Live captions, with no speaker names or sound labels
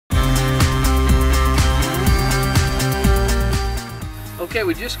Okay,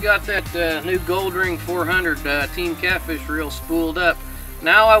 we just got that new Gold Ring 400 Team Catfish reel spooled up.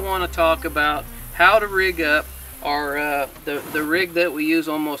 Now I want to talk about how to rig up our the rig that we use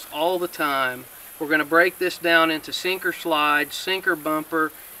almost all the time. We're going to break this down into sinker slide, sinker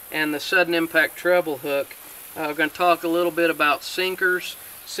bumper, and the sudden impact treble hook. We're going to talk a little bit about sinkers,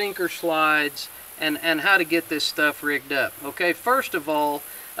 sinker slides, and how to get this stuff rigged up. Okay, first of all,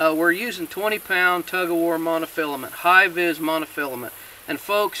 we're using 20-pound tug-of-war monofilament, high-vis monofilament. And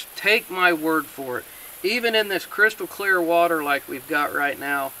folks, take my word for it, even in this crystal clear water like we've got right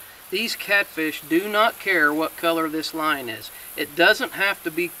now, these catfish do not care what color this line is. It doesn't have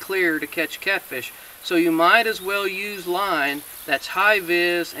to be clear to catch catfish, so you might as well use line that's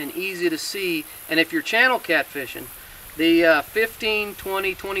high-vis and easy to see. And if you're channel catfishing, the 15,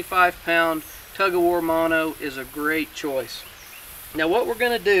 20, 25-pound tug-of-war mono is a great choice. Now what we're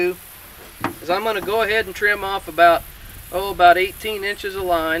going to do is I'm going to go ahead and trim off about 18 inches of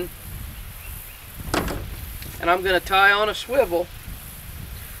line, and I'm going to tie on a swivel.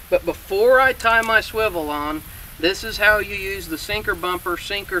 But before I tie my swivel on, this is how you use the sinker bumper,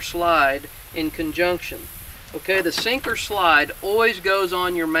 sinker slide in conjunction. Okay, the sinker slide always goes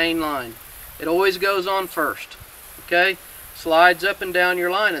on your main line. It always goes on first. Okay, slides up and down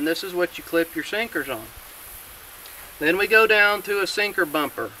your line, and this is what you clip your sinkers on. Then we go down to a sinker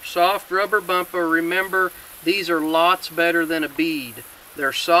bumper, soft rubber bumper. Remember, these are lots better than a bead.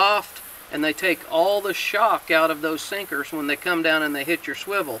 They're soft and they take all the shock out of those sinkers when they come down and they hit your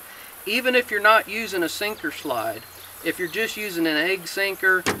swivel. Even if you're not using a sinker slide, if you're just using an egg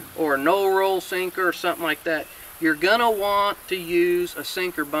sinker or a no roll sinker or something like that, you're gonna want to use a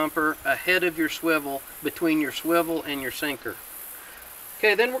sinker bumper ahead of your swivel, between your swivel and your sinker.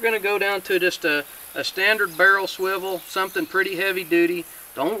 Okay, then we're gonna go down to just a standard barrel swivel, something pretty heavy duty.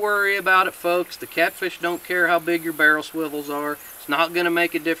 Don't worry about it, folks. The catfish don't care how big your barrel swivels are. It's not going to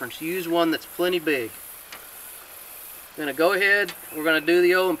make a difference. Use one that's plenty big. I'm going to go ahead. We're going to do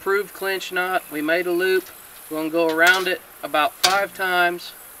the old improved clinch knot. We made a loop. We're going to go around it about 5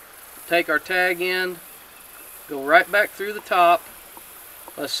 times. Take our tag end. Go right back through the top.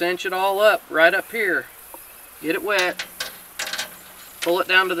 Let's cinch it all up right up here. Get it wet. Pull it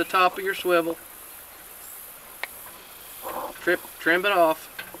down to the top of your swivel. Trim it off,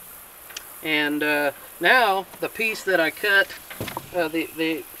 and now the piece that I cut,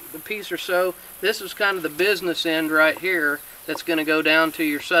 the piece or so, this is kind of the business end right here that's going to go down to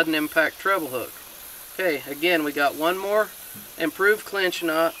your sudden impact treble hook. Okay, again, we got one more improved clinch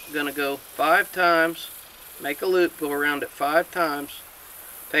knot. Going to go 5 times, make a loop, go around it 5 times.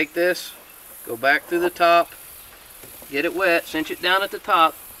 Take this, go back through the top, get it wet, cinch it down at the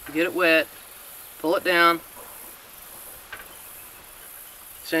top, get it wet, pull it down.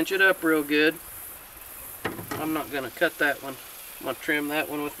 Cinch it up real good. I'm not going to cut that one. I'm going to trim that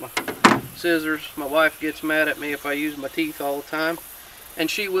one with my scissors. My wife gets mad at me if I use my teeth all the time, and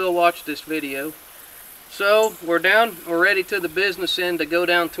she will watch this video. So we're ready to the business end to go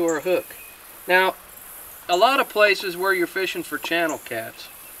down to our hook. Now, a lot of places where you're fishing for channel cats,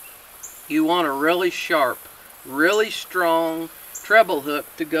 you want a really sharp, really strong treble hook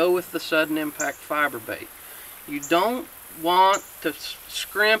to go with the sudden impact fiber bait. You don't want to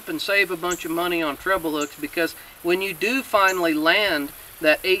scrimp and save a bunch of money on treble hooks, because when you do finally land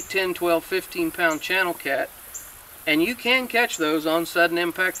that 8, 10, 12, 15 pound channel cat, and you can catch those on sudden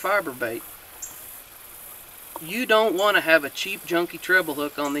impact fiber bait, you don't want to have a cheap junky treble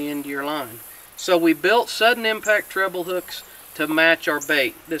hook on the end of your line. So we built sudden impact treble hooks to match our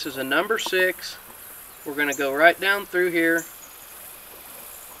bait. This is a number 6. We're going to go right down through here.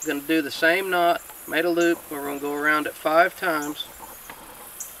 We're going to do the same knot. Made a loop. We're going to go around it 5 times.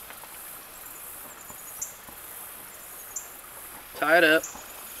 Tie it up.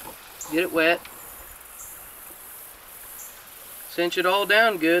 Get it wet. Cinch it all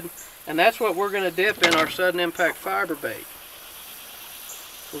down good. And that's what we're going to dip in our sudden impact fiber bait.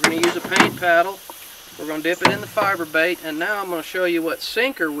 We're going to use a paint paddle. We're going to dip it in the fiber bait. And now I'm going to show you what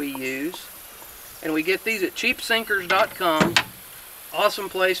sinker we use. And we get these at cheapsinkers.com. Awesome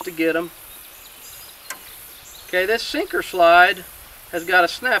place to get them. Okay, this sinker slide has got a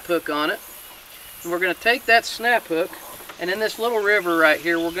snap hook on it, and we're going to take that snap hook, and in this little river right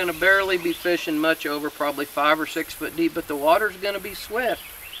here, we're going to barely be fishing much over, probably 5 or 6 foot deep, but the water's going to be swift.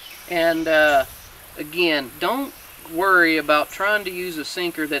 And again, don't worry about trying to use a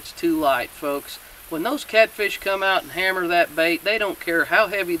sinker that's too light, folks. When those catfish come out and hammer that bait, they don't care how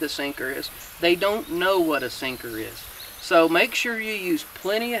heavy the sinker is. They don't know what a sinker is. So make sure you use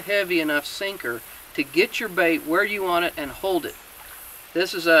plenty of heavy enough sinker to get your bait where you want it and hold it.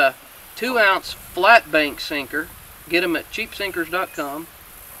 This is a 2-ounce flat bank sinker. Get them at cheapsinkers.com.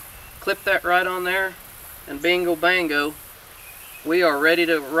 Clip that right on there, and bingo bango, we are ready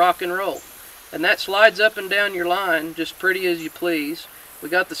to rock and roll. And that slides up and down your line just pretty as you please. We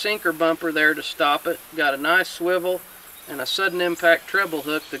got the sinker bumper there to stop it. Got a nice swivel and a sudden impact treble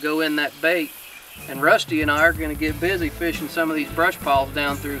hook to go in that bait. And Rusty and I are going to get busy fishing some of these brush piles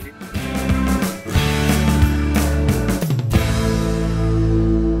down through here.